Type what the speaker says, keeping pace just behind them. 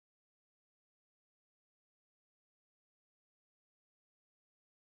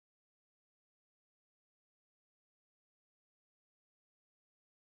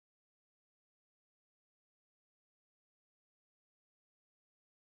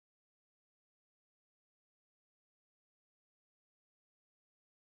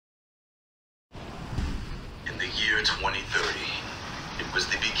year 2030, it was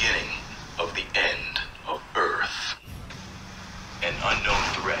the beginning of the end of Earth. An unknown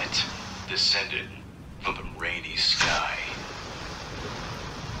threat descended from the rainy sky.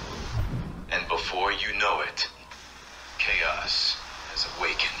 And before you know it, chaos has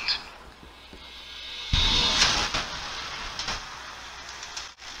awakened.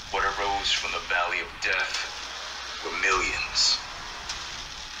 What arose from the Valley of Death were millions.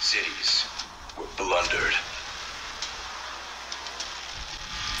 Cities were plundered.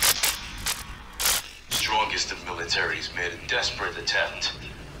 Strongest of militaries made a desperate attempt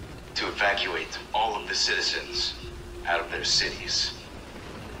to evacuate all of the citizens out of their cities.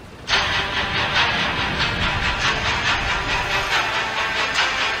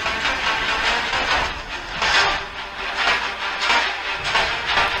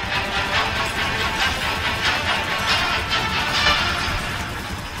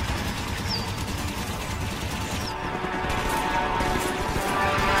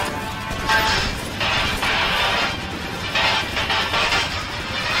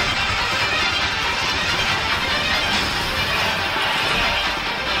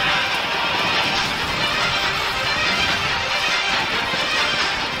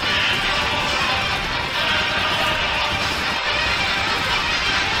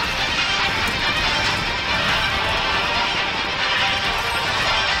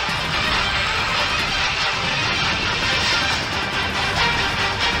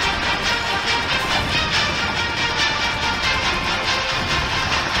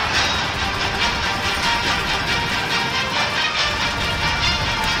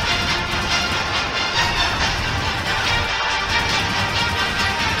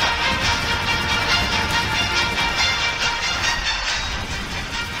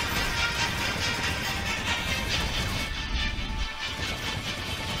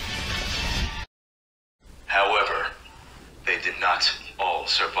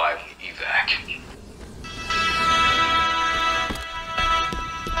 Survive the evac.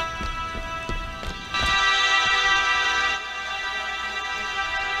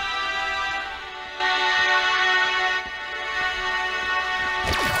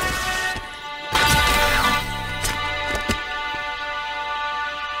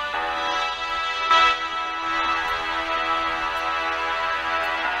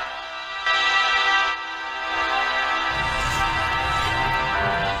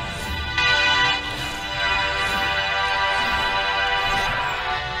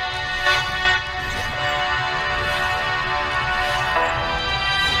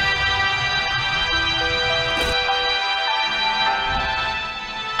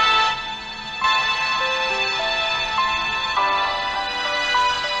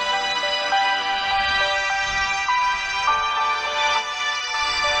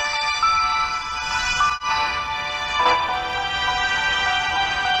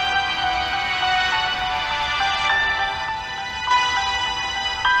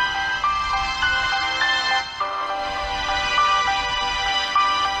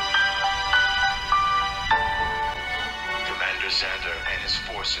 Zander and his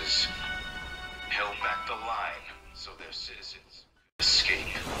forces held back the line so their citizens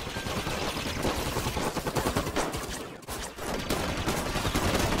escape.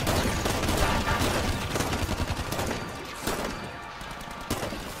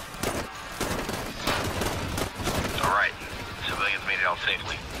 All right, civilians made it out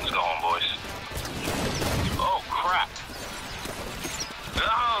safely. Let's go home, boys. Oh, crap.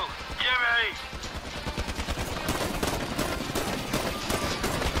 No, Jimmy!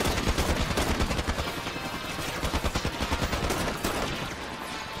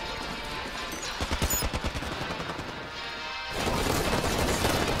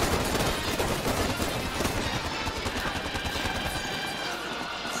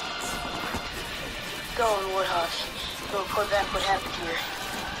 Go on, Warthog. Go report back what happened here.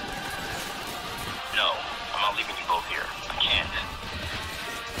 No, I'm not leaving you both here. I can't.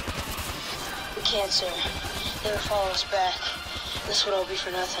 We can't, sir. They will follow us back. This would all be for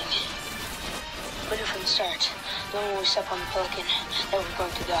nothing. We knew from the start, the moment we step on the Pelican, that we're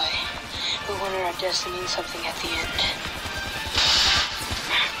going to die. We wanted our deaths to mean something at the end.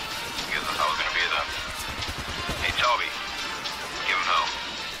 Guess that's how it's gonna be then. Hey, Toby. Give him hell.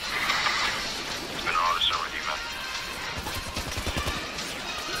 It's been an honor to serve with you, man.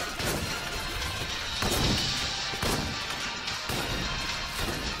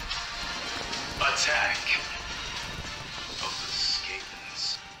 Attack of the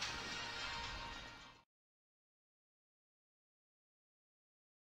Scavens.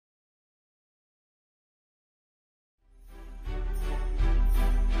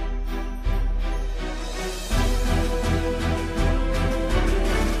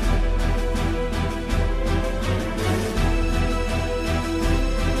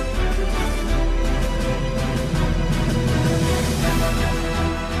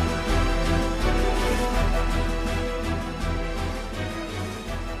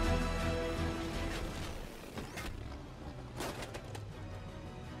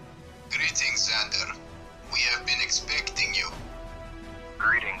 Greetings, Zander. We have been expecting you.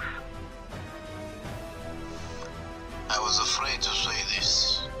 Greetings. I was afraid to say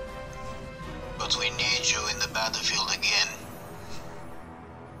this, but we need you in the battlefield again.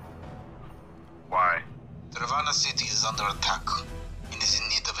 Why? Ravana City is under attack and is in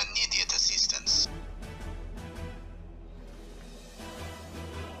need of immediate assistance.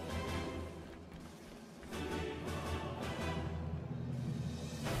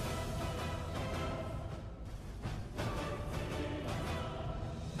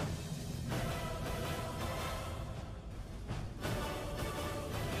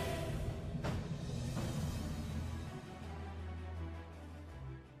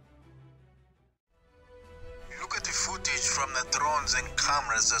 Look at the footage from the drones and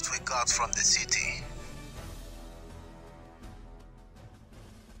cameras that we got from the city.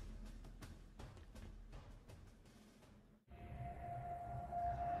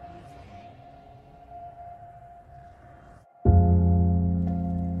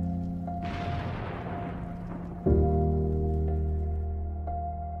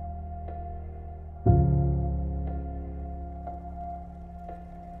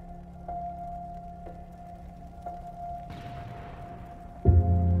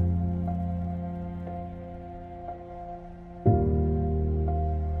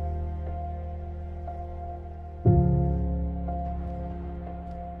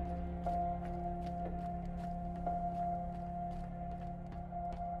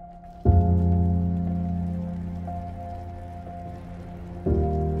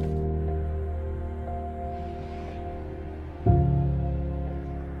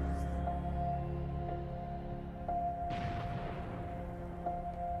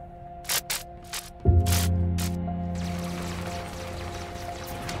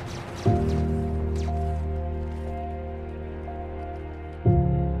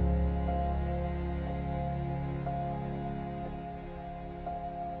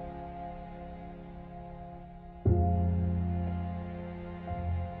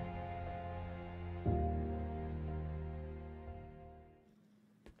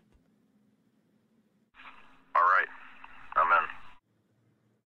 Alright. I'm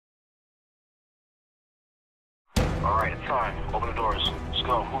in. Alright, it's time. Open the doors. Let's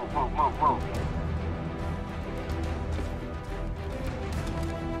go. Move, move, move, move.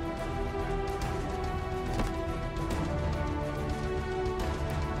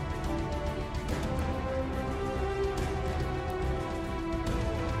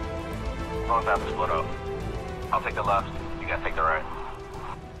 We're going to have to split up. I'll take the left. You guys take the right.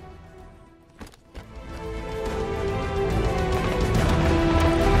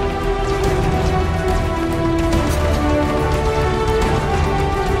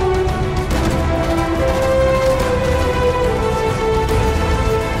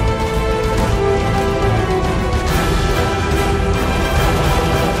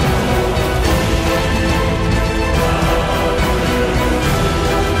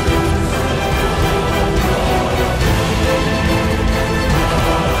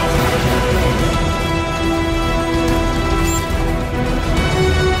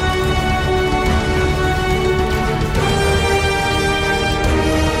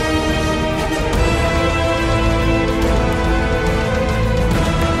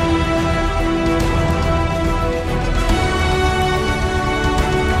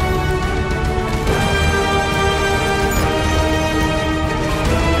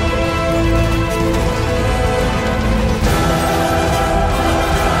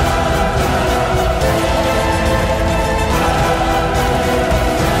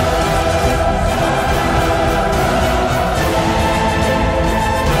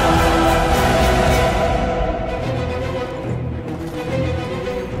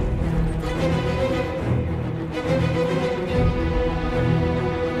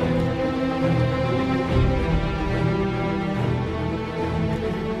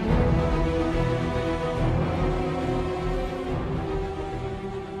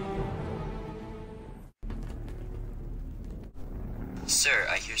 Sir,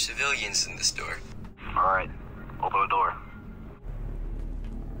 I hear civilians in this door. Alright, open the door.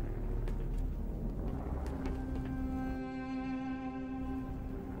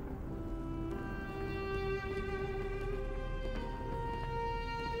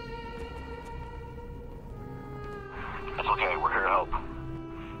 It's okay, we're here to help.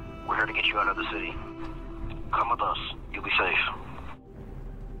 We're here to get you out of the city. Come with us, you'll be safe.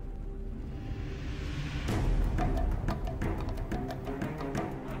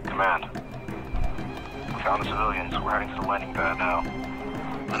 Command. We found the civilians. We're heading to the landing pad now.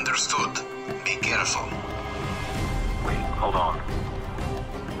 Understood. Be careful. Wait, hold on.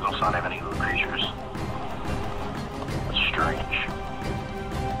 No sign of any of the creatures. That's strange.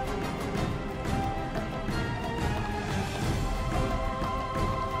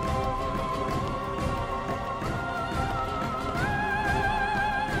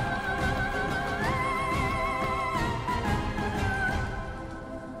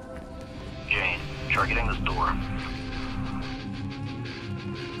 Jane, try getting this door.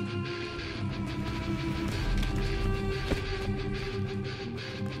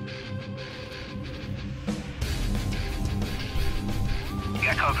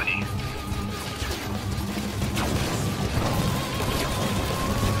 Got company.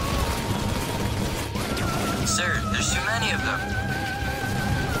 Sir, there's too many of them.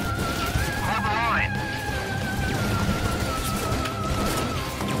 Hold the line.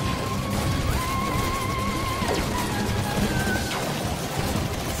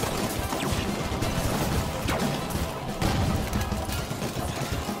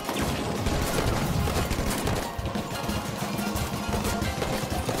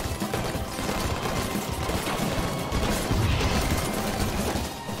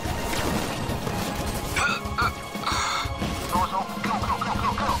 Doors open. Go, go, go, go,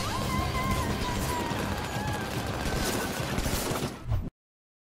 go.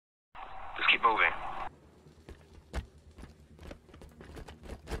 Just keep moving.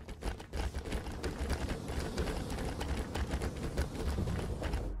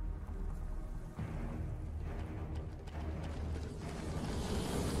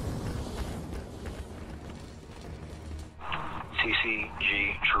 TCG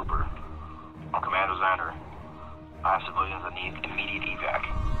Trooper. I'm Commander Zander. I have civilians that need immediate evac.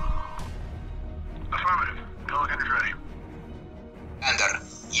 Affirmative. Pelican is ready. Zander,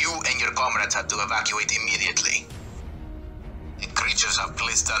 you and your comrades have to evacuate immediately. The creatures have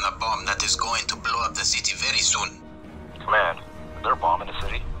placed down a bomb that is going to blow up the city very soon. Command, is there a bomb in the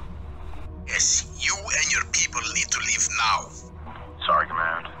city? Yes, you and your people need to leave now. Sorry,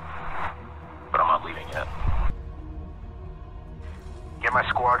 Command. But I'm not leaving yet. Get my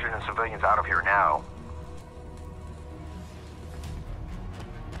squadron and civilians out of here now.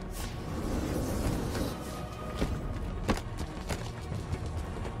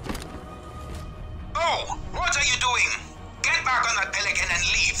 Oh, what are you doing? Get back on that Pelican and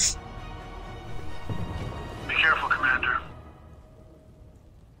leave. Be careful, Commander.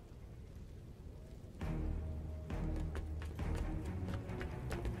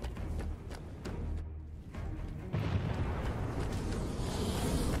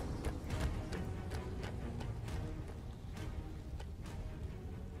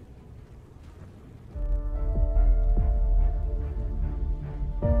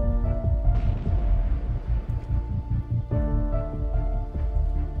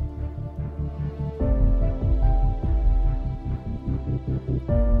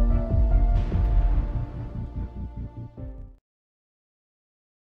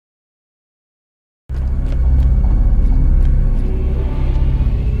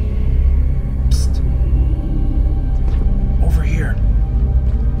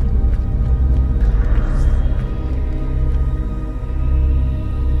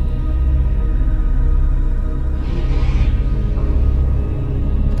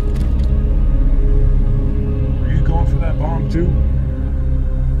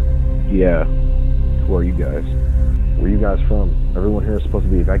 Yeah. Who are you guys? Where are you guys from? Everyone here is supposed to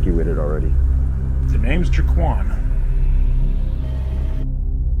be evacuated already. The name's Jaquan.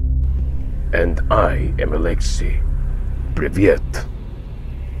 And I am Aleksei. Privyet.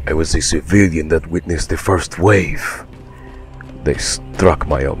 I was a civilian that witnessed the first wave. They struck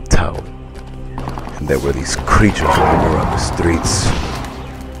my hometown. And there were these creatures running around the streets.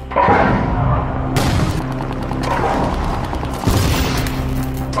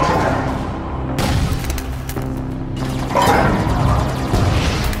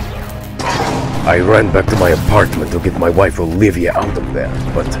 I ran back to my apartment to get my wife Olivia out of there,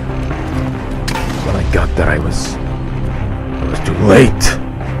 but when I got there I was too late.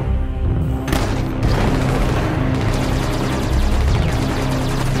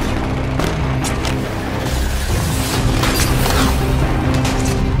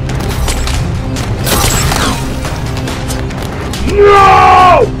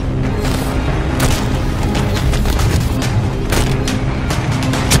 No!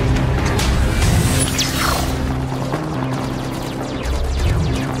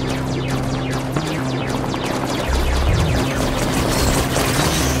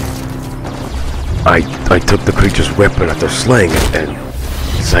 I took the creature's weapon after slaying it and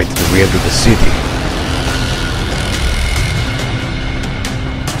decided to re-enter the city.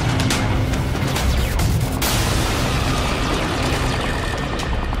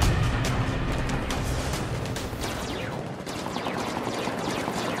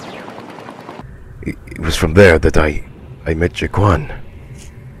 It was from there that I met Jaquan.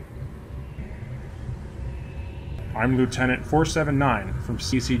 I'm Lieutenant 479 from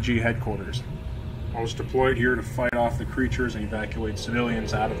CCG headquarters. I was deployed here to fight off the creatures and evacuate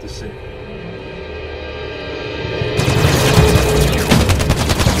civilians out of the city.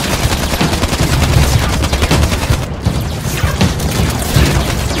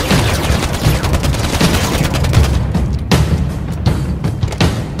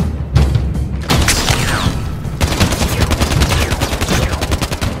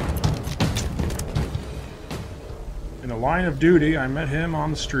 In the line of duty, I met him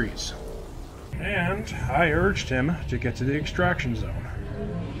on the streets. And I urged him to get to the extraction zone.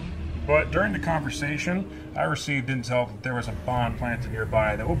 But during the conversation, I received intel that there was a bomb planted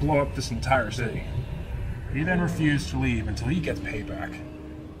nearby that will blow up this entire city. He then refused to leave until he gets payback.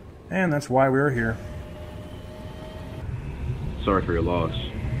 And that's why we are here. Sorry for your loss.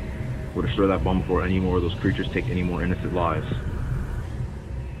 We'll destroy that bomb before any more of those creatures take any more innocent lives.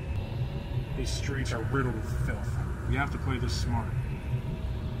 These streets are riddled with filth. We have to play this smart.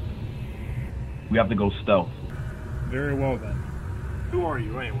 We have to go stealth. Very well then. Who are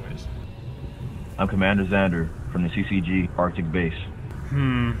you anyways? I'm Commander Zander from the CCG Arctic Base.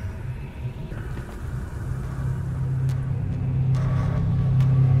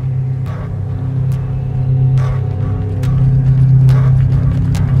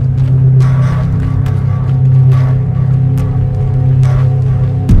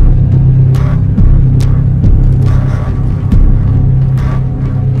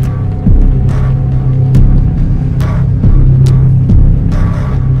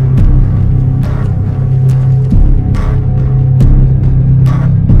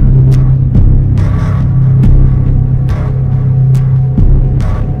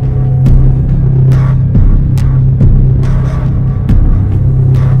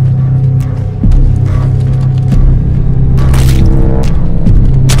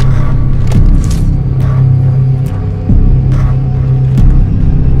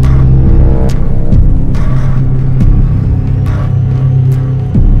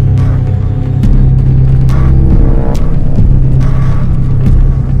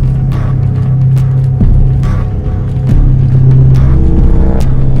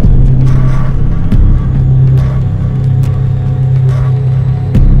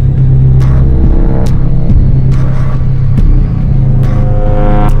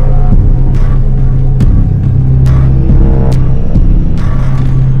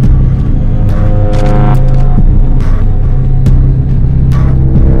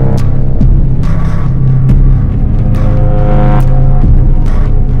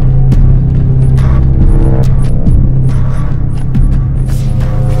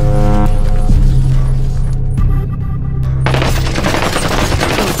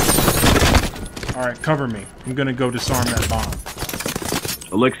 Alright, cover me. I'm gonna go disarm that bomb.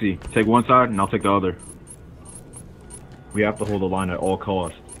 Aleksei, take one side and I'll take the other. We have to hold the line at all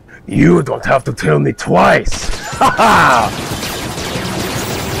costs. You don't have to tell me twice! Haha!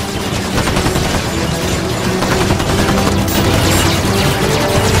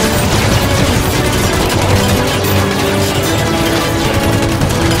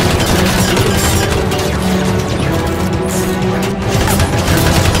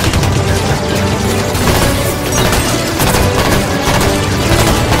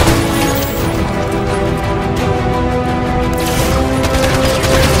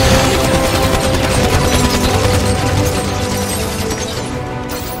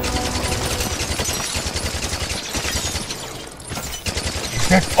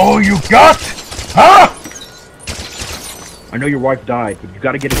 That's all you got? Huh? I know your wife died, but you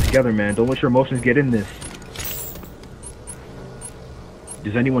gotta get it together, man. Don't let your emotions get in this.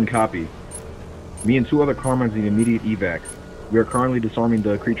 Does anyone copy? Me and 2 other Carmines need immediate evac. We are currently disarming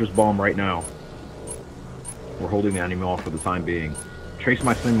the creature's bomb right now. We're holding the enemy off for the time being. Trace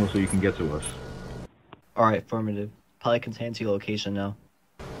my signal so you can get to us. Alright, affirmative. Pelican's hands to your location now.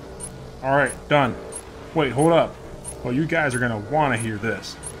 Alright, done. Wait, hold up. Well, you guys are gonna want to hear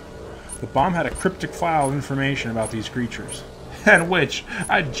this. The bomb had a cryptic file of information about these creatures, and which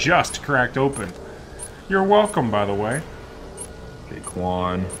I just cracked open. You're welcome, by the way.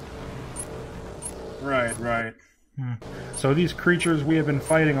 Jaquan. Right. So these creatures we have been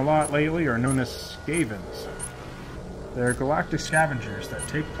fighting a lot lately are known as Scavens. They're galactic scavengers that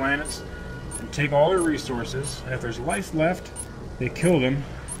take planets and take all their resources, and if there's life left, they kill them,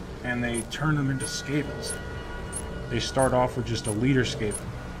 and they turn them into Scavens. They start off with just a leader Scaven,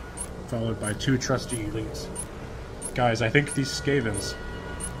 followed by 2 trusty elites. Guys, I think these Scavens,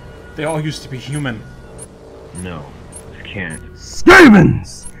 they all used to be human. No, this can't.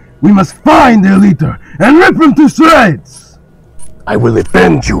 Scavens! We must find the leader and rip him to shreds! I will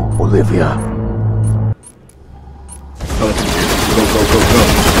avenge you, Olivia. Go, go, go,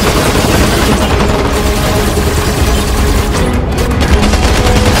 go.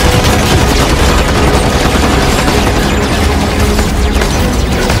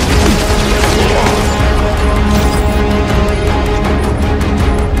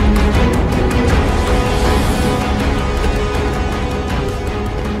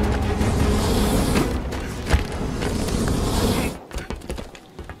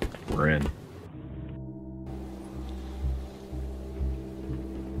 We're in.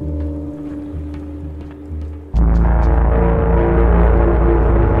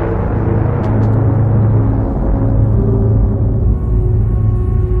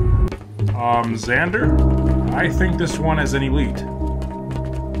 Zander? I think this one is an elite.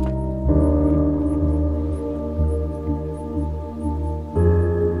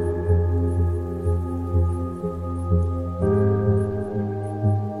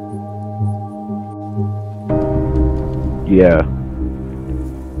 Yeah.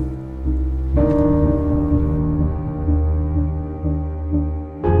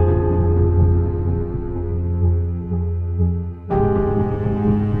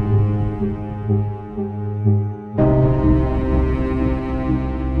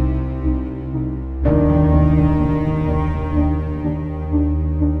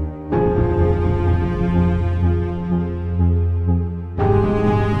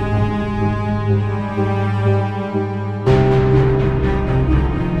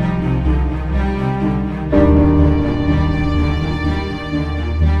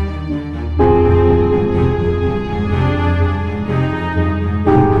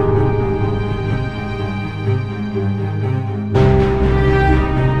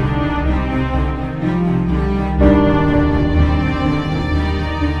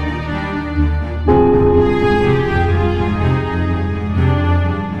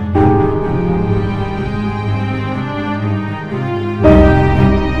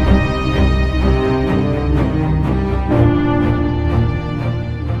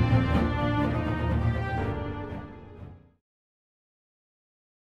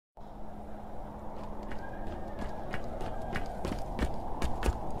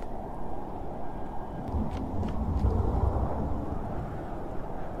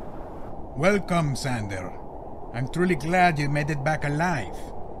 Welcome, Zander. I'm truly glad you made it back alive.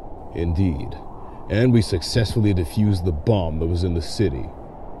 Indeed. And we successfully defused the bomb that was in the city.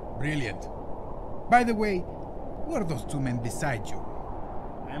 Brilliant. By the way, who are those two men beside you?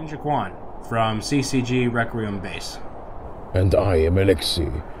 I'm Jaquan, from CCG Requiem Base. And I am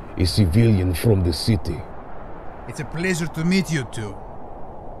Aleksei, a civilian from the city. It's a pleasure to meet you two.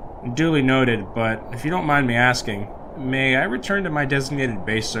 Duly noted, but if you don't mind me asking, may I return to my designated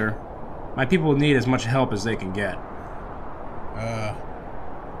base, sir? My people need as much help as they can get.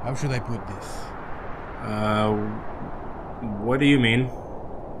 How should I put this? What do you mean?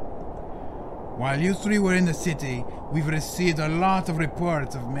 While you three were in the city, we've received a lot of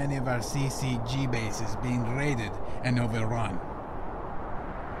reports of many of our CCG bases being raided and overrun.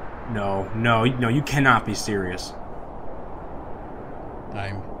 No, you cannot be serious.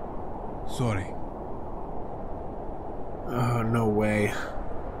 I'm sorry. Oh, no way.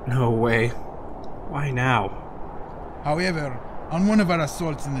 No way. Why now? However, on one of our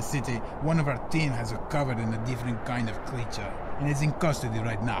assaults in the city, one of our team has recovered in a different kind of creature and is in custody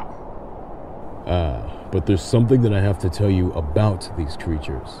right now. But there's something that I have to tell you about these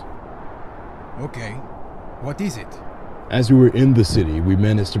creatures. Okay. What is it? As we were in the city, we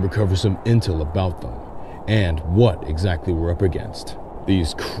managed to recover some intel about them, and what exactly we're up against.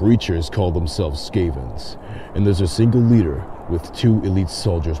 These creatures call themselves Scavens, and there's a single leader with 2 elite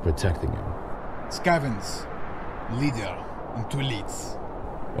soldiers protecting him. Scavens, leader, and 2 elites.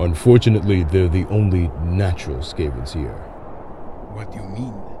 Unfortunately, they're the only natural Scavens here. What do you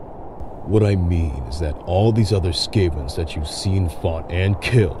mean? What I mean is that all these other Scavens that you've seen fought and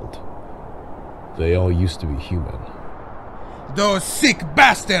killed, they all used to be human. Those sick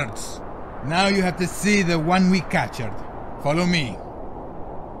bastards! Now you have to see the one we captured. Follow me.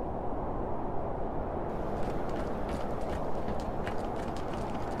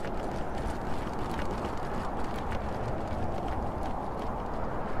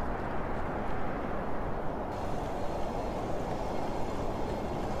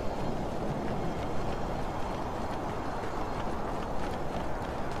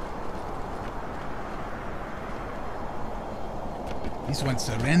 This one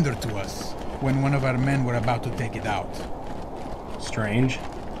surrendered to us when one of our men were about to take it out. Strange.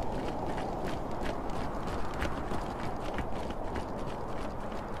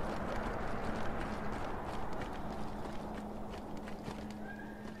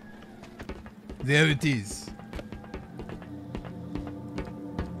 There it is.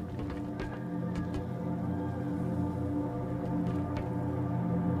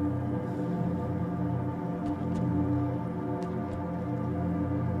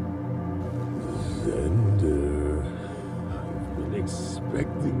 Zander, I've been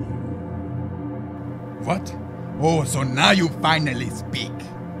expecting you. What? Oh, so now you finally speak.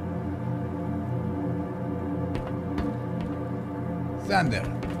 Zander,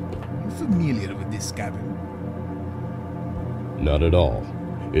 I'm familiar with this Scaven. Not at all.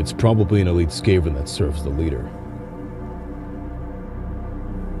 It's probably an elite Scaven that serves the leader.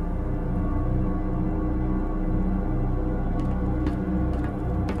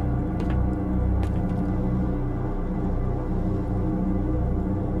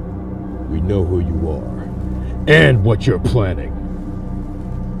 We know who you are, and what you're planning.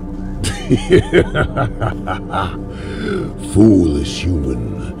 Foolish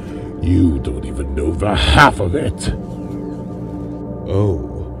human. You don't even know the half of it.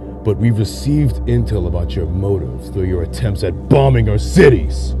 Oh, but we've received intel about your motives through your attempts at bombing our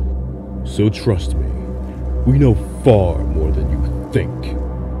cities. So trust me, we know far more than you think.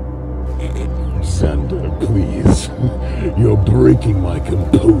 Zander, please. You're breaking my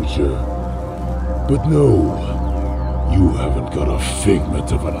composure. But no, you haven't got a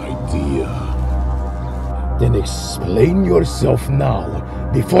figment of an idea. Then explain yourself now,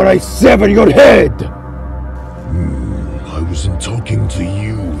 before I sever your head! I wasn't talking to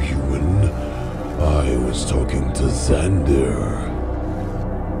you, human. I was talking to Zander.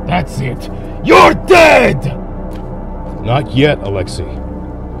 That's it! You're dead! Not yet, Aleksei.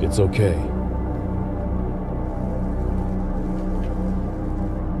 It's okay.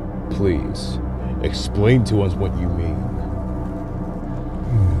 Please, explain to us what you mean.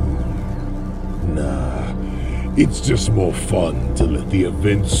 Nah, it's just more fun to let the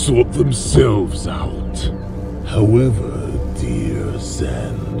events sort themselves out. However, dear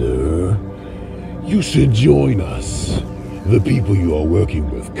Zander, you should join us. The people you are working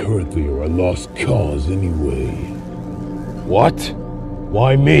with currently are a lost cause anyway. What?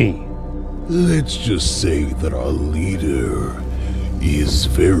 Why me? Let's just say that our leader is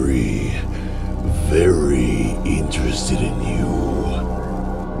very, very interested in you.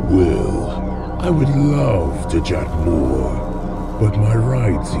 Well, I would love to chat more, but my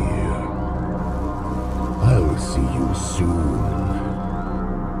ride's here. I'll see you soon.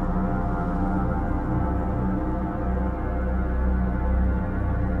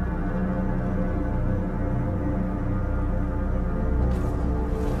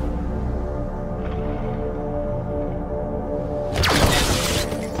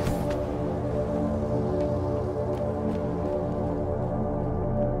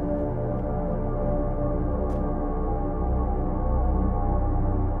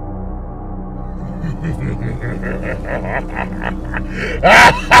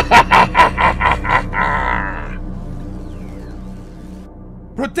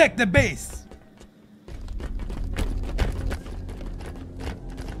 Protect the base!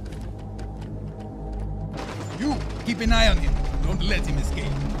 You, keep an eye on him. Don't let him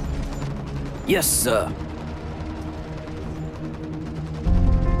escape. Yes, sir.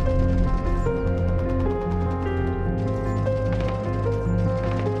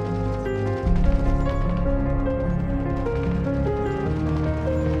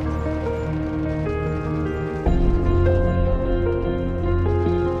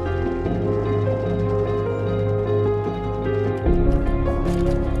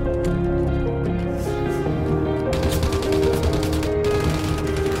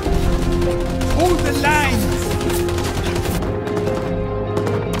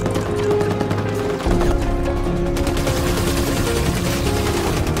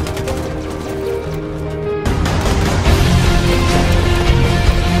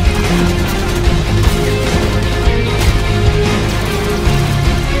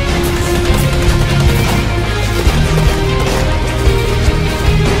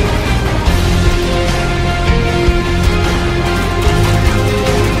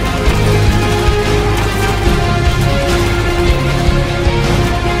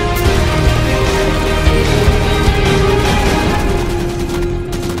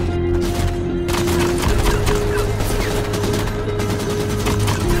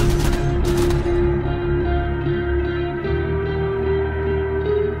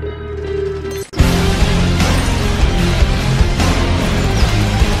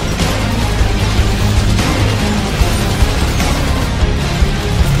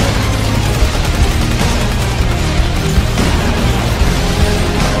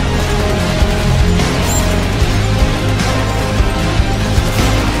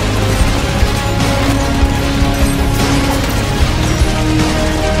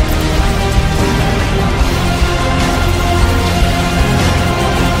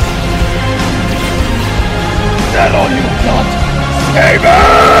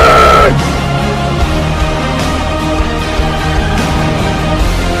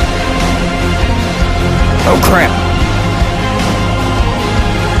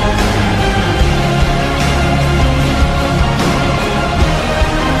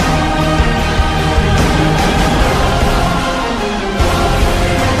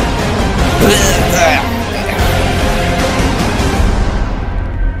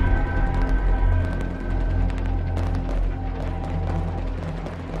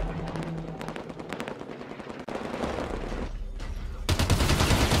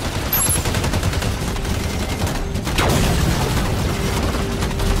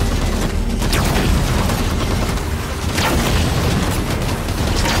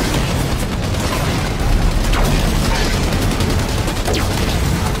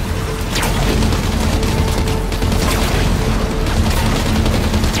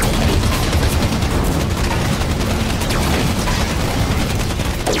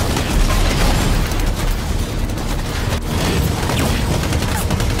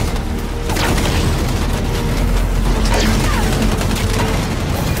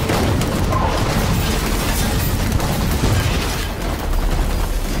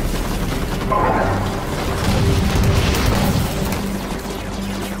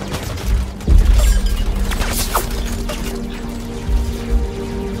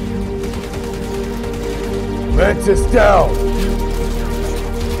 Mantis down!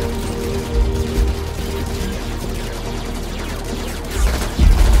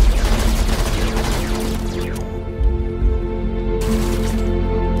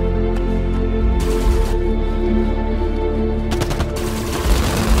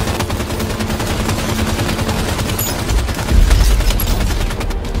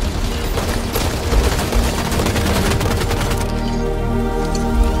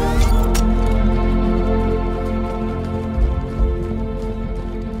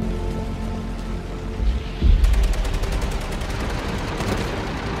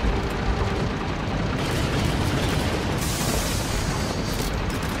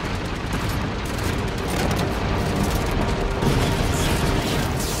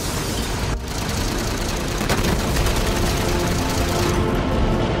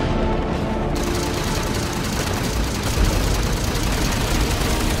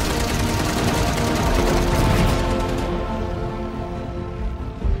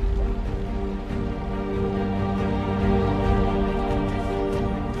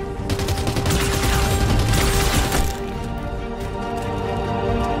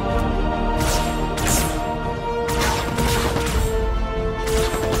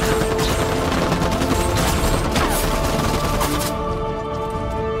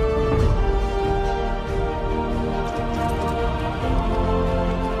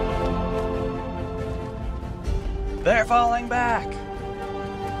 They're falling back!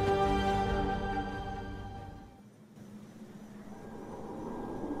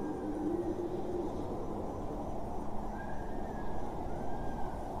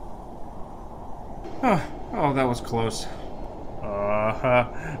 Oh, that was close.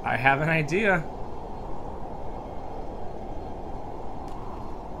 I have an idea.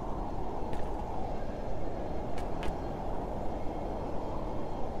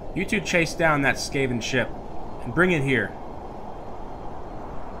 You two chase down that Scaven ship and bring it here.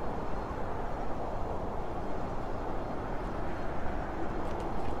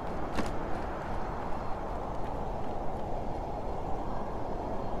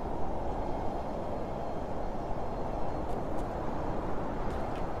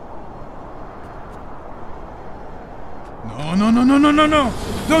 No!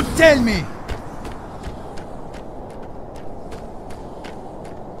 Don't tell me!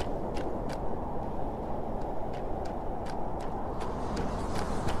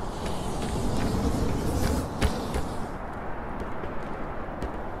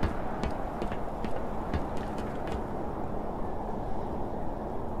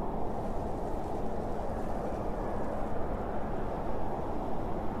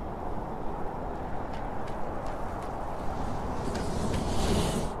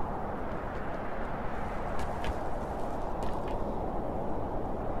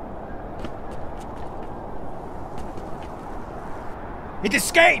 It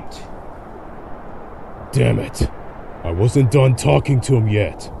escaped! Damn it. I wasn't done talking to him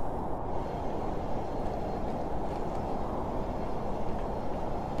yet.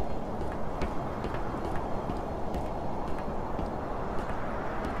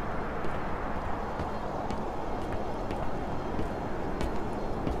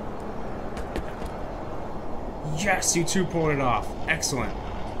 Yes, you two pulled it off. Excellent.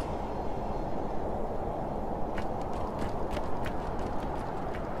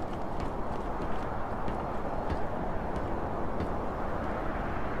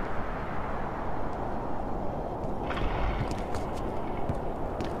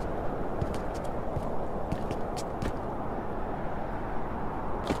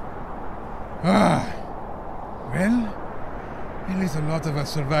 Well, at least a lot of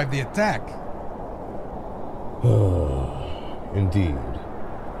us survived the attack. Indeed.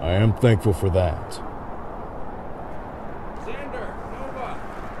 I am thankful for that. Zander, Nova,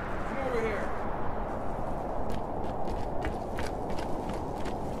 come over here.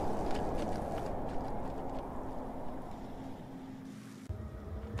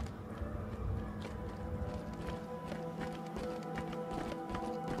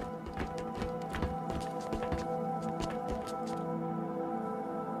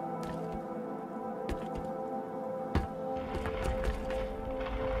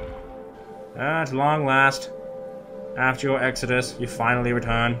 At long last, after your exodus, you finally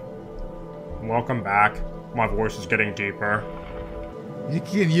return. Welcome back. My voice is getting deeper.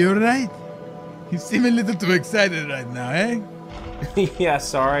 Jaquan, you alright? You seem a little too excited right now, eh? Yeah,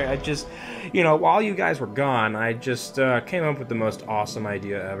 sorry. I just, you know, while you guys were gone, I just came up with the most awesome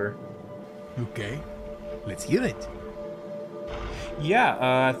idea ever. Okay, let's hear it. Yeah,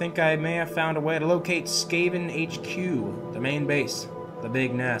 I think I may have found a way to locate Scaven HQ, the main base, the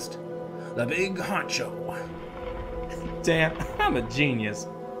big nest. The big honcho. Damn, I'm a genius.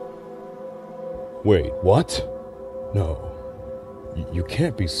 Wait, what? No. You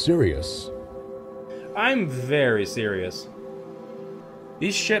can't be serious. I'm very serious.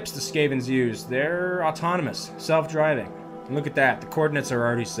 These ships the Scavens use, they're autonomous, self-driving. And look at that, the coordinates are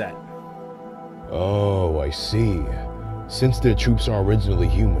already set. Oh, I see. Since their troops are originally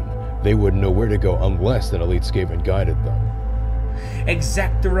human, they wouldn't know where to go unless an elite Scaven guided them.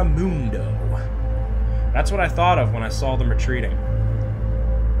 Exactaramundo. That's what I thought of when I saw them retreating.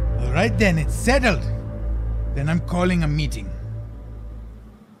 Alright then, it's settled. Then I'm calling a meeting.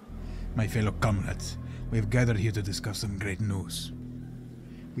 My fellow comrades, we have gathered here to discuss some great news.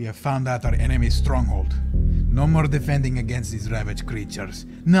 We have found out our enemy's stronghold. No more defending against these ravaged creatures.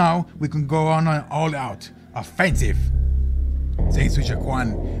 Now we can go on an all-out offensive. Thanks to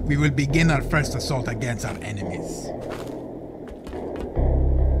Jaquan, we will begin our first assault against our enemies.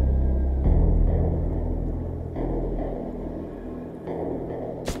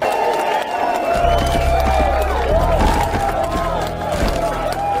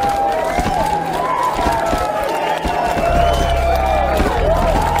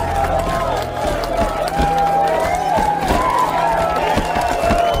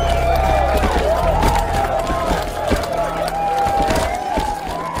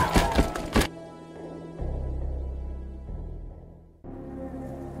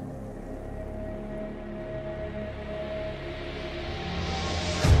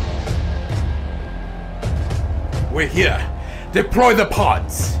 We're here. Deploy the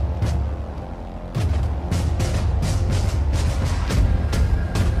pods.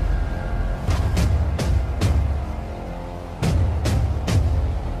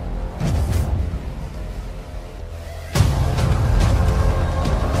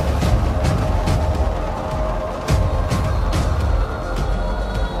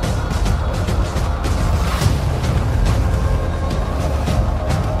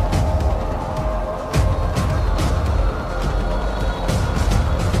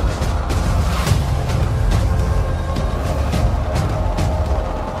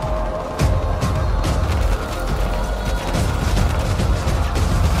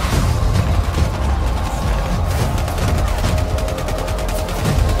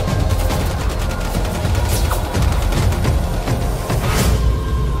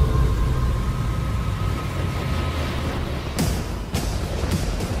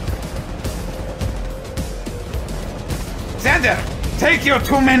 Zander, take your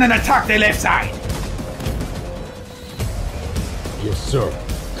 2 men and attack the left side. Yes, sir.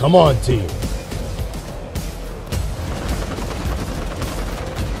 Come on, team.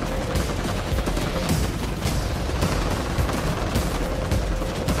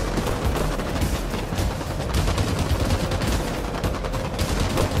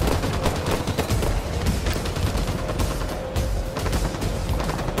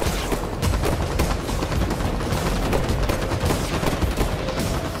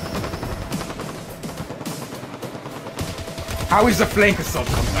 How is the flank assault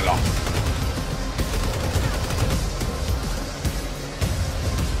coming along?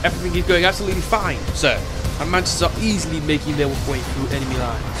 Everything is going absolutely fine, sir. Our Mantis are easily making their way through enemy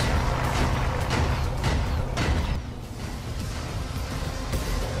lines.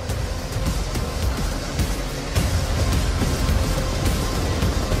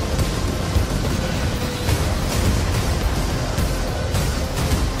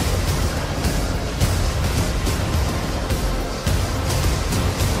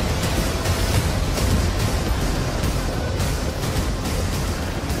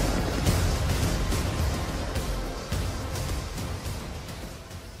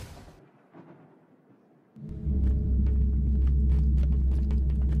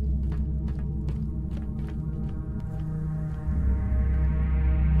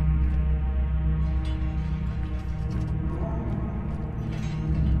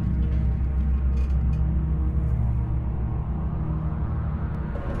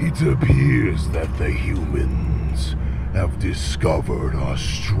 It appears that the humans have discovered our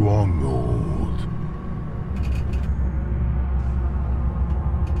stronghold.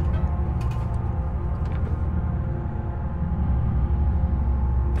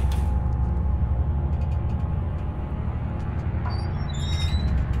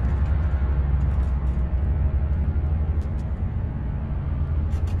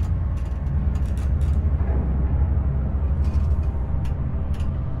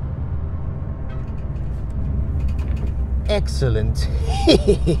 Excellent.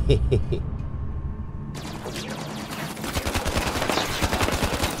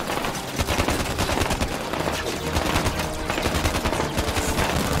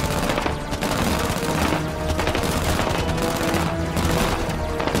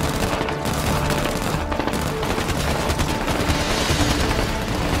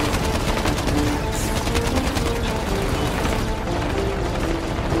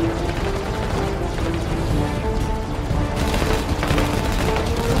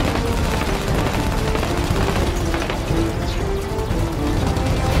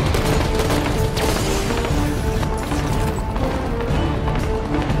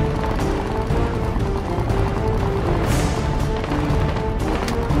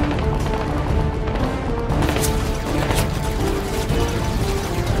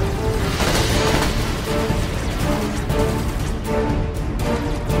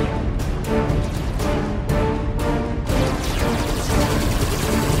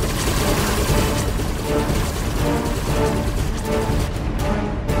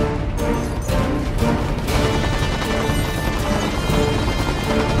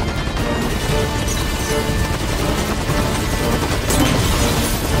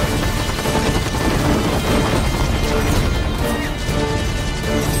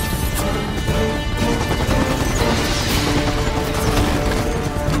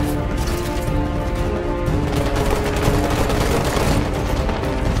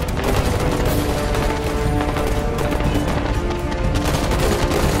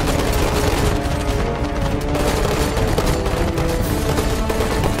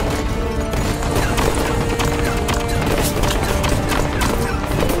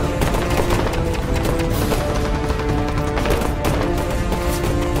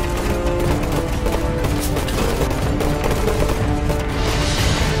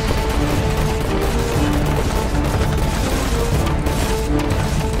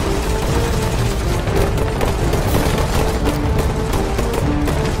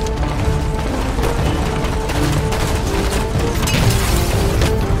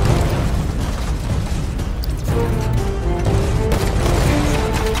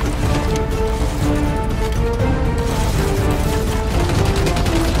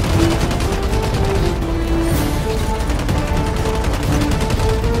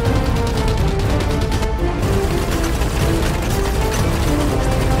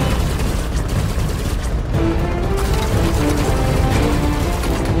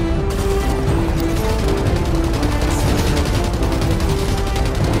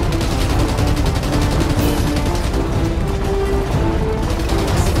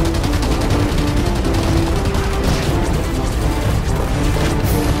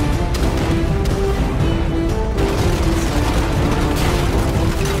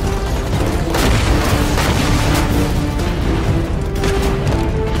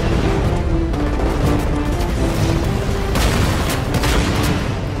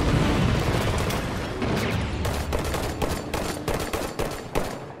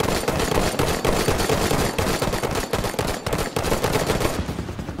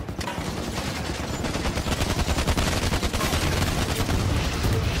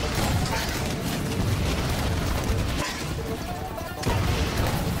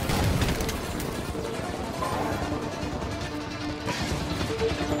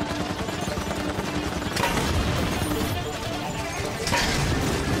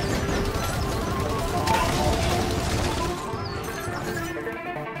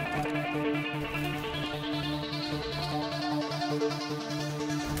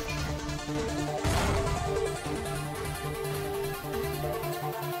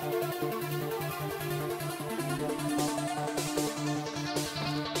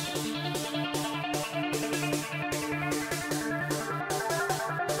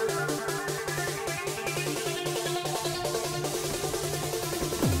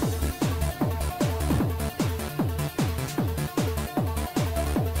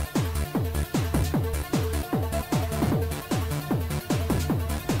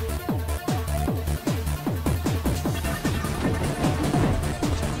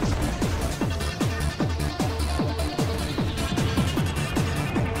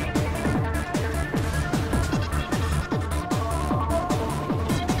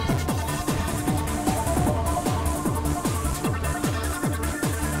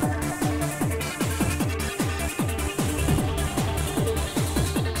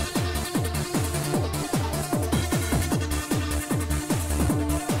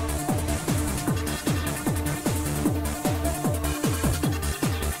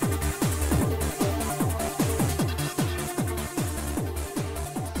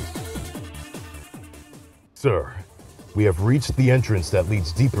 Sir, we have reached the entrance that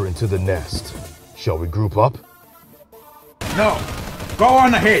leads deeper into the nest. Shall we group up? No! Go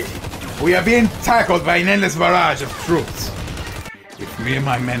on ahead! We are being tackled by an endless barrage of troops. If me and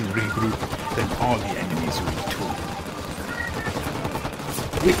my men regroup, then all the enemies will too.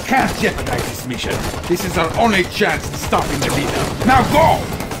 We can't jeopardize this mission. This is our only chance in stopping the leader. Now go!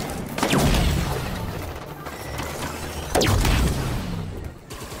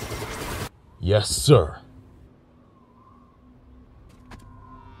 Yes, sir.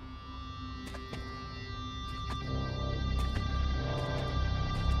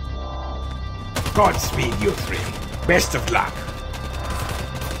 Godspeed, you three. Best of luck.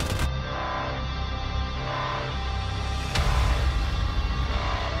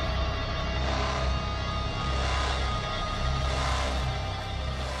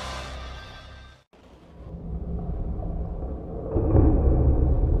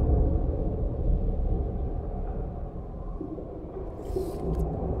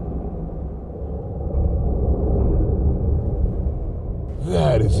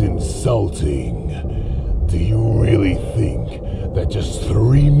 That is insulting. Do you really think that just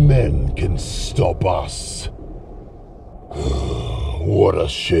 3 men can stop us? What a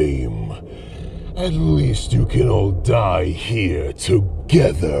shame. At least you can all die here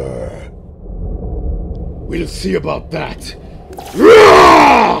together. We'll see about that.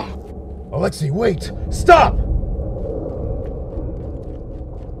 Aleksei, wait! Stop!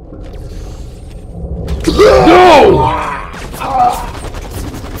 No!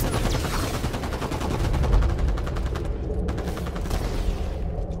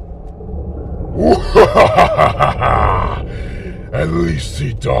 At least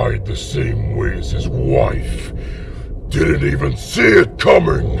he died the same way as his wife. Didn't even see it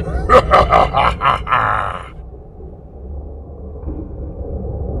coming.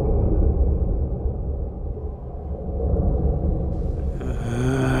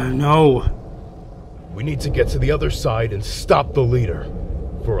 No. We need to get to the other side and stop the leader,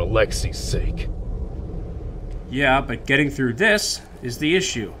 for Aleksei's sake. Yeah, but getting through this is the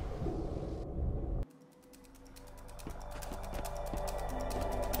issue.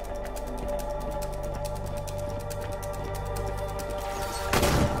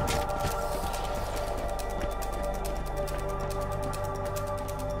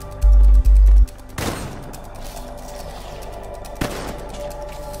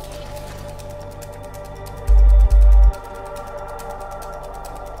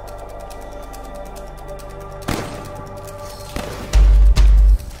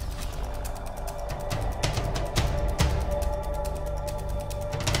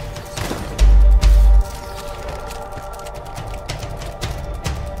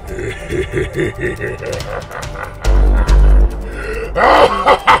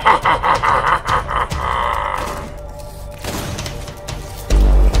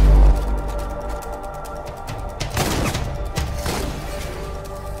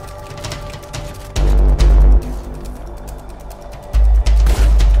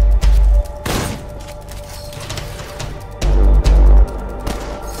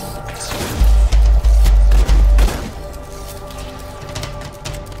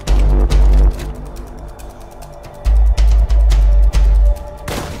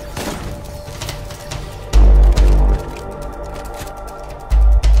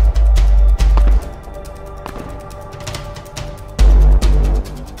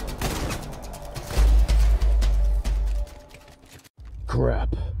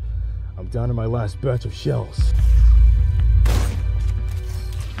 Crap. I'm down to my last batch of shells.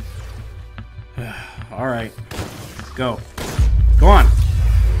 Alright. Go. Go on.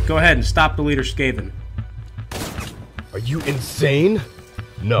 Go ahead and stop the leader, Scaven. Are you insane?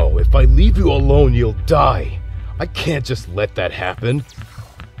 No, if I leave you alone, you'll die. I can't just let that happen.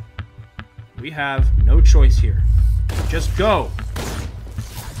 We have no choice here. Just go.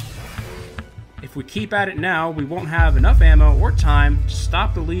 If we keep at it now, we won't have enough ammo or time to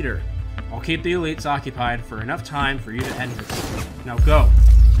stop the leader. I'll keep the elites occupied for enough time for you to end this. Now go.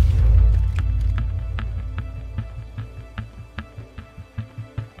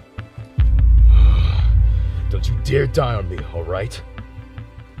 Don't you dare die on me, alright?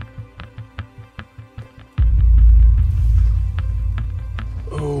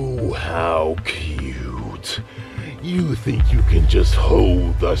 Oh, how cute. You think you can just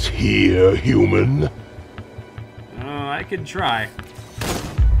hold us here, human? I could try.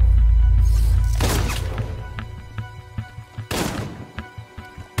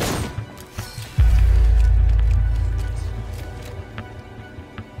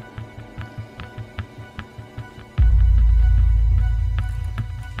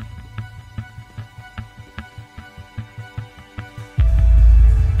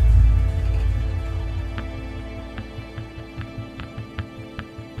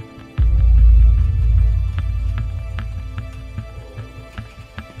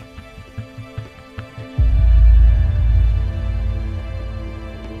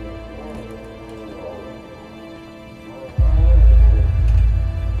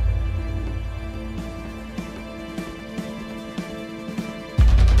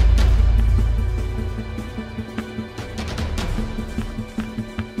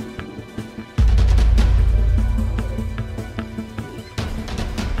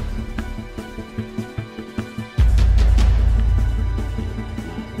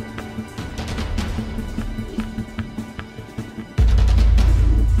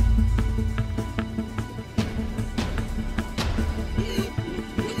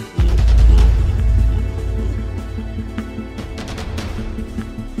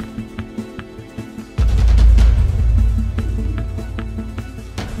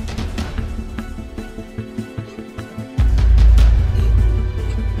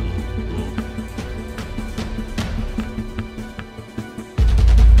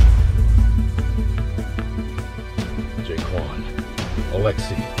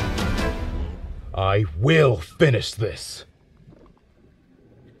 I will finish this.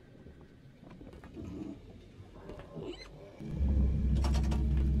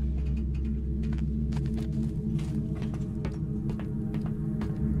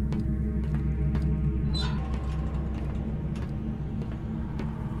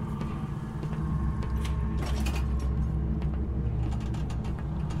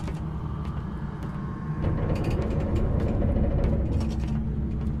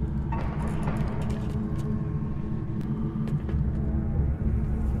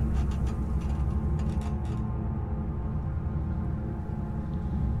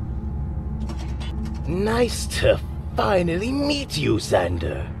 Nice to finally meet you,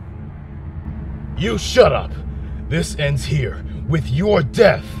 Zander. You shut up! This ends here, with your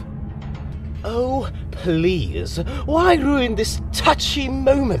death! Oh, please, why ruin this touchy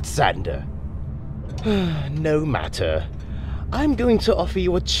moment, Zander? No matter. I'm going to offer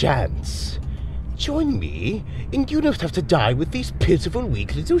you a chance. Join me, and you don't have to die with these pitiful,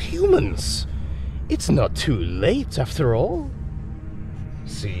 weak little humans. It's not too late, after all.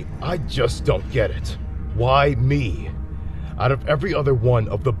 See, I just don't get it. Why me? Out of every other one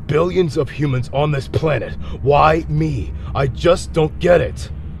of the billions of humans on this planet, why me? I just don't get it.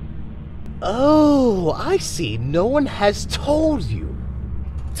 Oh, I see. No one has told you.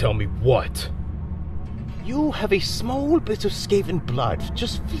 Tell me what? You have a small bit of Scaven blood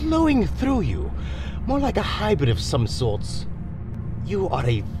just flowing through you. More like a hybrid of some sorts. You are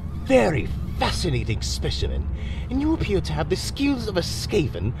a very fascinating specimen, and you appear to have the skills of a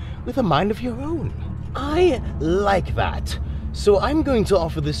Scaven with a mind of your own. I like that, so I'm going to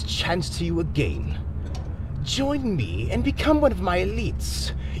offer this chance to you again. Join me and become one of my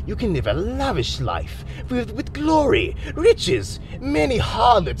elites. You can live a lavish life, with glory, riches, many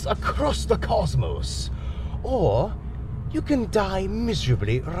harlots across the cosmos. Or you can die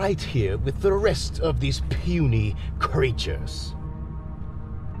miserably right here with the rest of these puny creatures.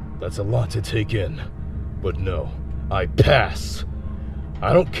 That's a lot to take in, but no, I pass.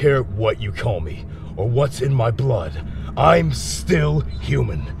 I don't care what you call me, or what's in my blood. I'm still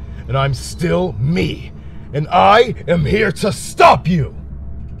human, and I'm still me, and I am here to stop you!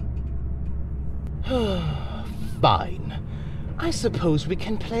 Fine. I suppose we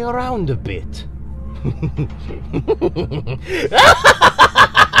can play around a bit.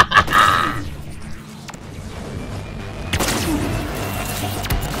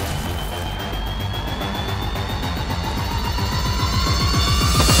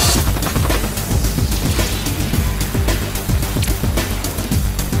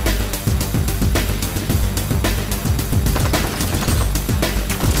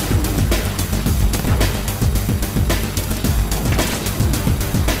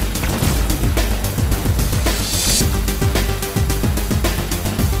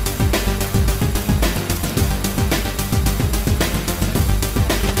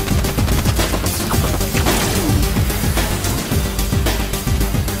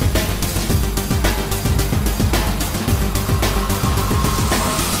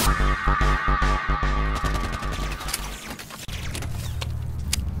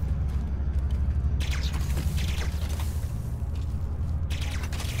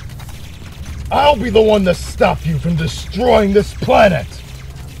 I'll be the one to stop you from destroying this planet!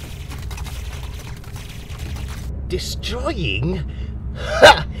 Destroying?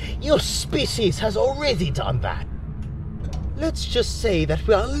 Ha! Your species has already done that. Let's just say that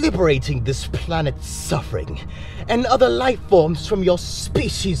we are liberating this planet's suffering and other life forms from your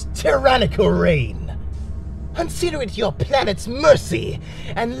species' tyrannical reign. Consider it your planet's mercy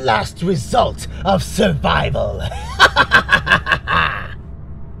and last result of survival.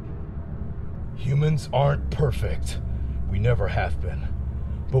 Humans aren't perfect. We never have been.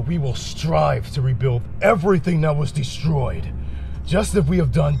 But we will strive to rebuild everything that was destroyed, just as we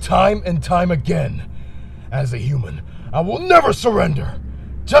have done time and time again. As a human, I will never surrender,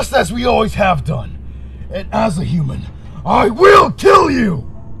 just as we always have done. And as a human, I will kill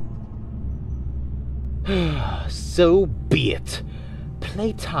you! So be it.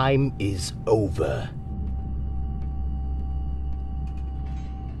 Playtime is over.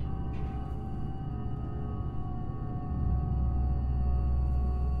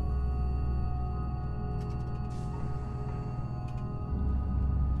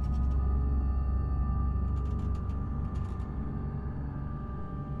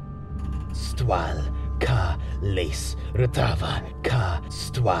 Stwal ka les retava ka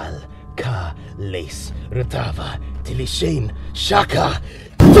stwal ka les retava tilishain shaka.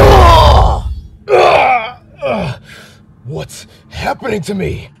 What's happening to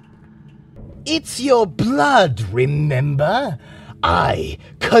me? It's your blood, remember? I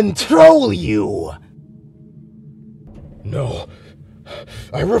control you! No,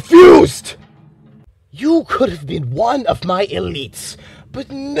 I refused! You could have been one of my elites, but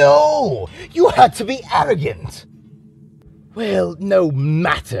no! You had to be arrogant! Well, no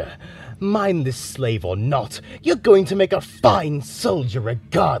matter. Mindless slave or not, you're going to make a fine soldier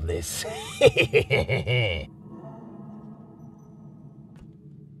regardless.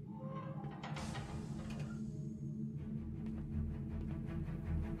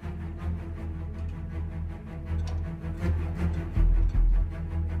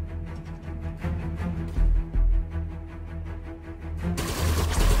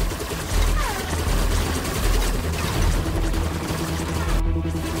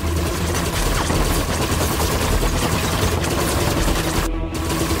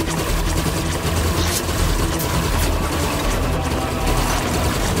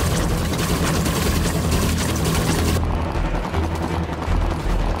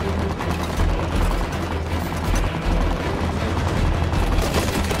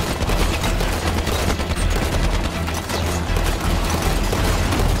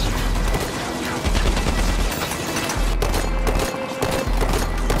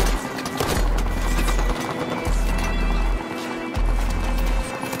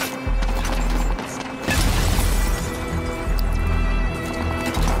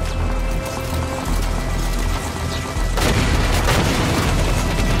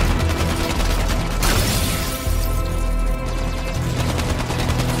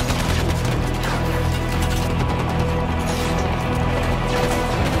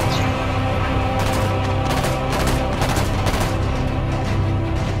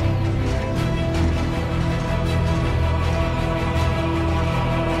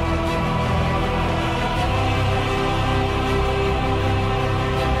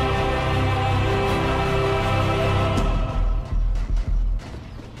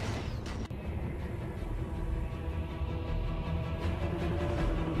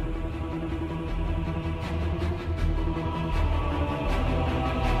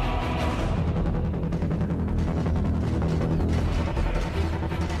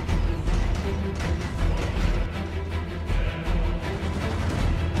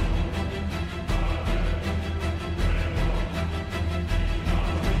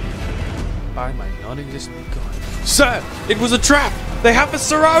 By my non-existent god. Sir! It was a trap! They have us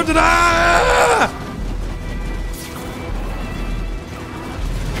surrounded! Ah!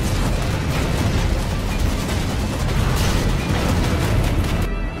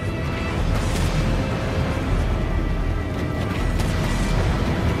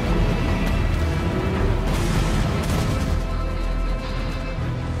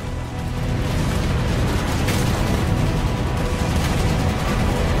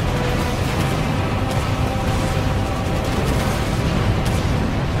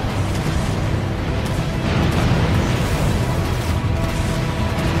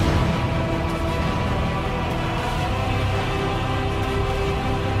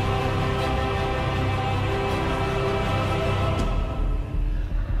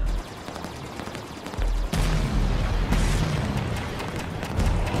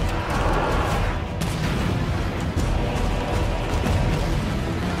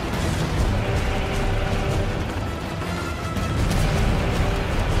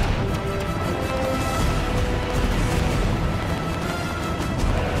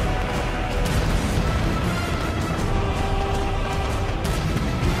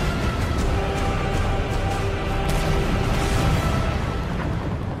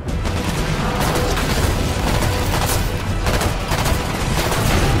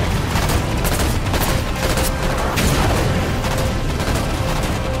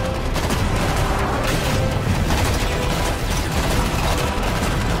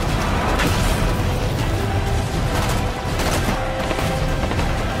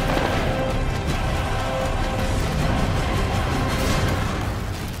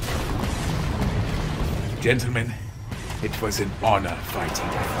 Gentlemen, it was an honor fighting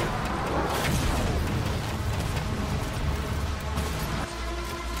with you.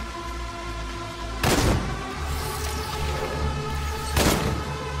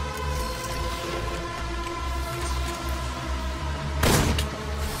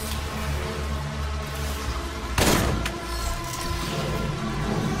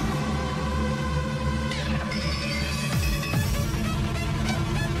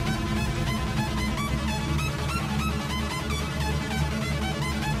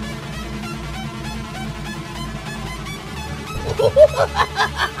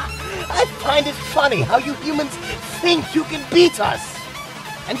 I find it funny how you humans think you can beat us.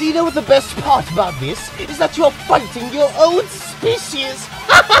 And do you know what the best part about this is? That you're fighting your own species!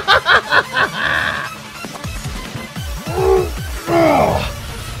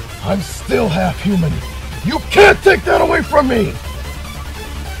 I'm still half human. You can't take that away from me!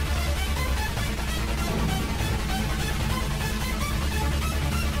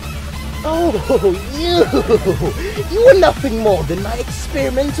 Oh, you are nothing more than my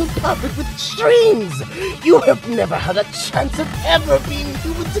experimental puppet with strings. You have never had a chance of ever being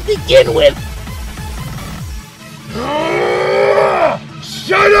human to begin with.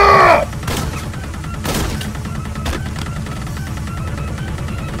 Shut up!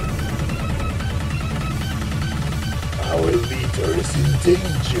 Our leader is in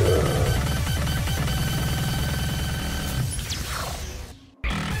danger.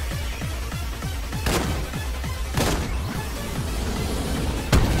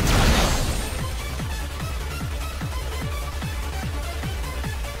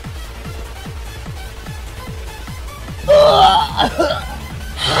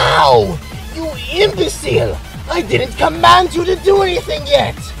 How? You imbecile! I didn't command you to do anything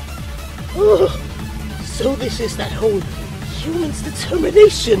yet! So this is that whole human's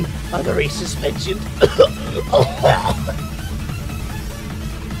determination other races mentioned.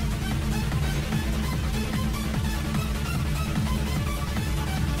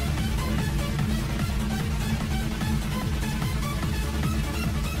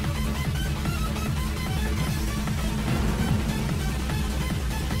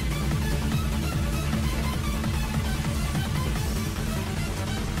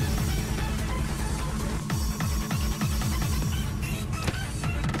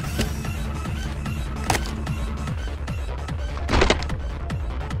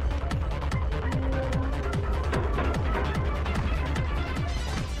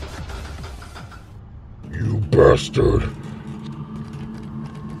 Bastard.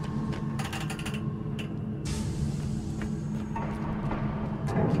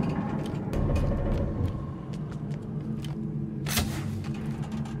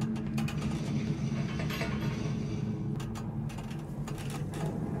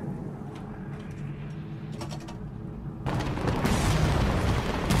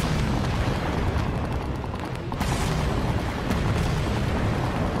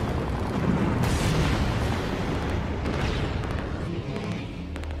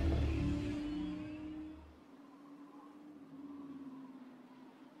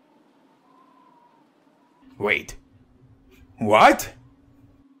 Wait. What?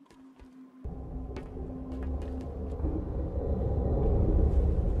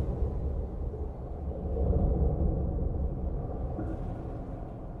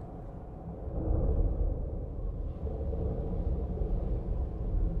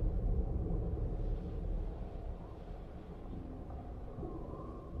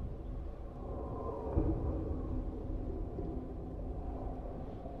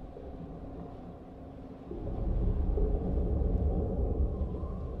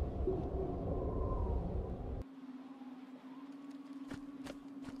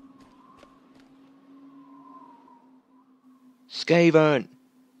 Scaven!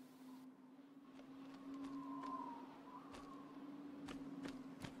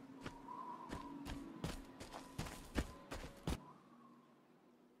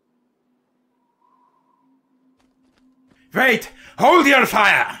 Wait! Hold your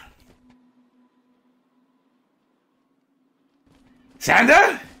fire!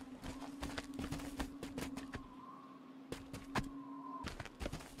 Zander?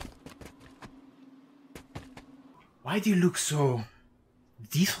 Why do you look so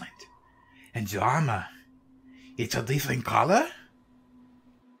different? And your armor, it's a different color?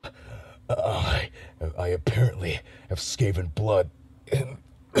 I apparently have Scaven blood.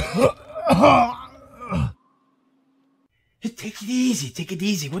 Take it easy, take it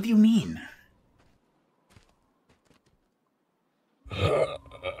easy. What do you mean?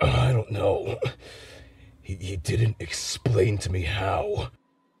 I don't know. He didn't explain to me how.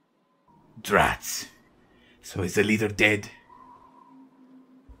 Drats. So is the leader dead?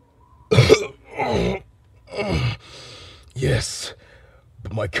 Yes,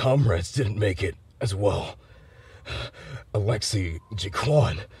 but my comrades didn't make it as well. Aleksei,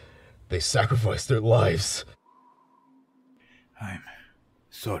 Jaquan, they sacrificed their lives. I'm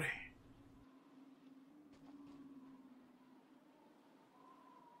sorry.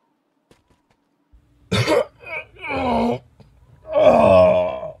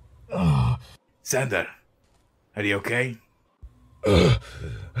 Zander, are you okay?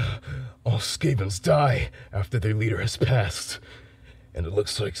 All Scavens die after their leader has passed. And it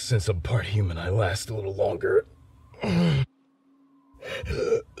looks like since I'm part human, I last a little longer.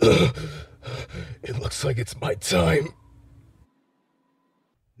 It looks like it's my time.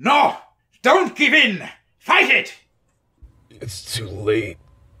 No! Don't give in! Fight it! It's too late.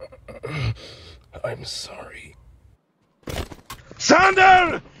 I'm sorry.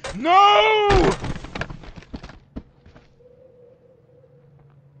 Zander! No!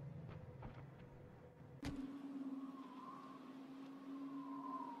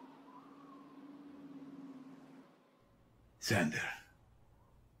 Zander.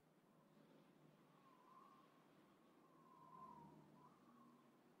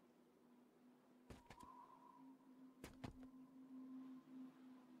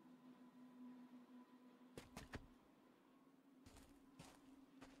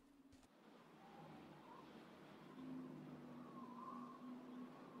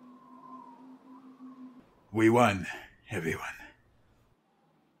 We won, everyone.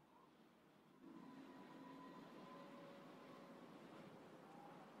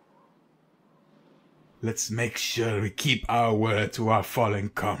 Let's make sure we keep our word to our fallen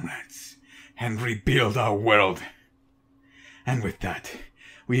comrades and rebuild our world. And with that,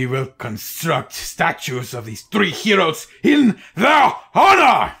 we will construct statues of these 3 heroes in their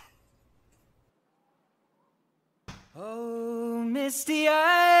honor! Oh, misty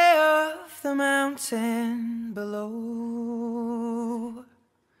eye of the mountain below,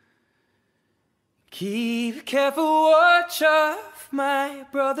 keep careful watch of my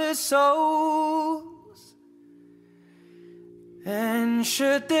brother's souls. And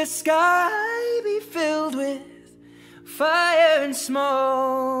should the sky be filled with fire and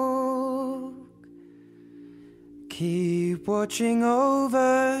smoke, keep watching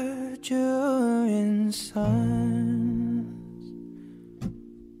over during suns.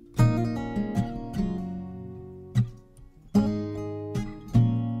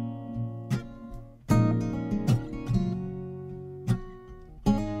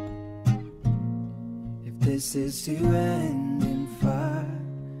 If this is to end in fire,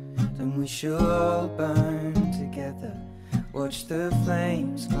 then we shall all burn together. Watch the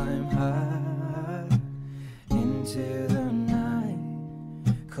flames climb high into the night,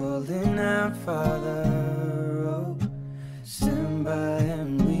 calling out, Father, oh, stand by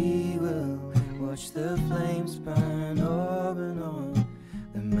and we will watch the flames burn over and on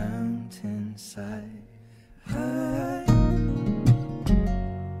the mountainside. High.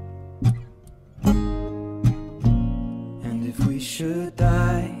 And if we should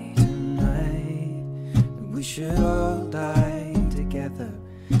die tonight, then we should all die together.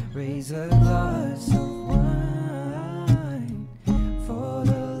 Raise a glass of wine for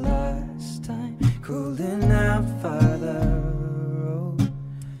the last time, calling out, Father, oh,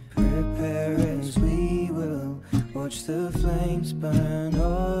 prepare as we will watch the flames burn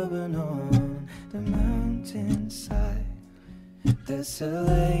over and on the mountainside.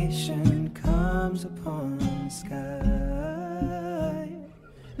 Desolation comes upon the sky.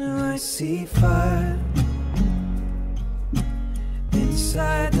 Now I see fire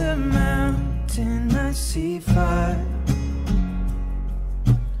inside the mountain. I see fire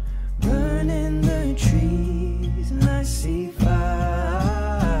burning the trees, and I see fire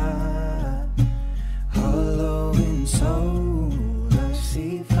hollow in soul. I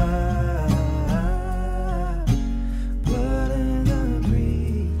see fire, blood in the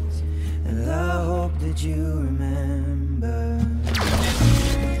breeze, and I hope that you remember.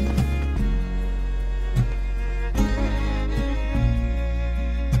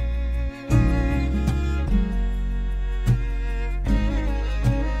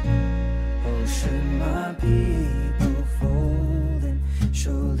 People folding,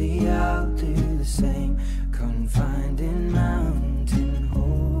 surely I'll do the same. Confined in mountain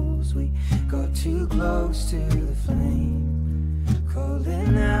holes, we got too close to the flame.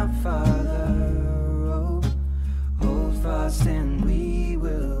 Calling out, Father, oh, hold fast and we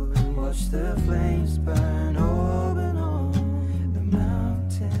will watch the flames burn over and on the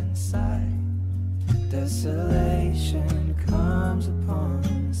mountainside. Desolation comes upon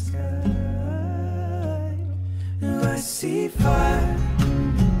the sky. Now I see fire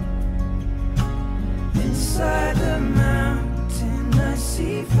inside the mountain. I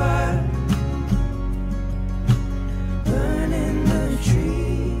see fire